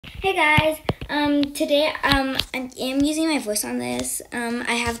Hey guys, today I am using my voice on this.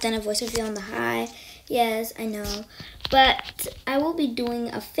 I have done a voice review on the High. Yes, I know. But I will be doing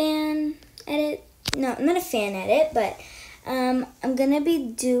a fan edit. No, not a fan edit, but I'm gonna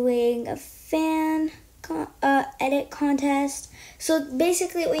be doing a fan edit contest. So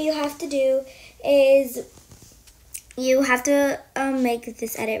basically what you have to do is you have to make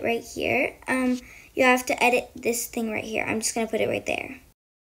this edit right here. You have to edit this thing right here. I'm just gonna put it right there.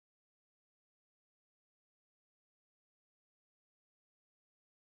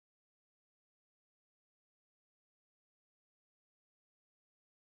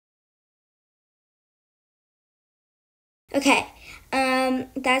 Okay,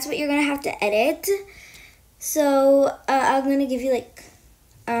 that's what you're gonna have to edit. So I'm gonna give you like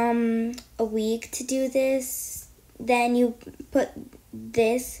a week to do this. Then you put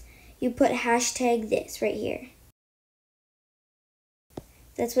this, you put hashtag this right here.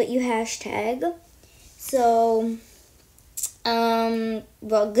 That's what you hashtag. So,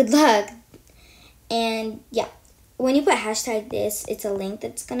 well, good luck. And yeah, when you put hashtag this, it's a link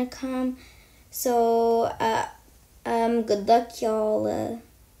that's gonna come. So, good luck, y'all.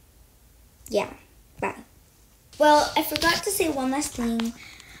 Yeah, bye. Well, I forgot to say one last thing.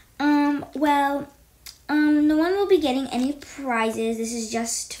 No one will be getting any prizes. This is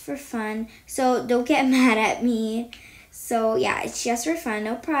just for fun. So don't get mad at me. So yeah, it's just for fun.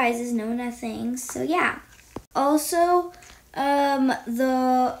 No prizes, no nothing. So yeah. Also,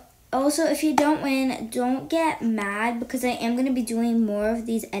 if you don't win, don't get mad because I am gonna be doing more of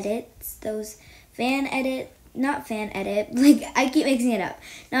these edits. Those not fan edit. Like I keep mixing it up.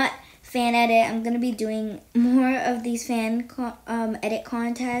 Not fan edit. I'm gonna be doing more of these fan edit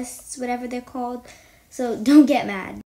contests, whatever they're called. So don't get mad.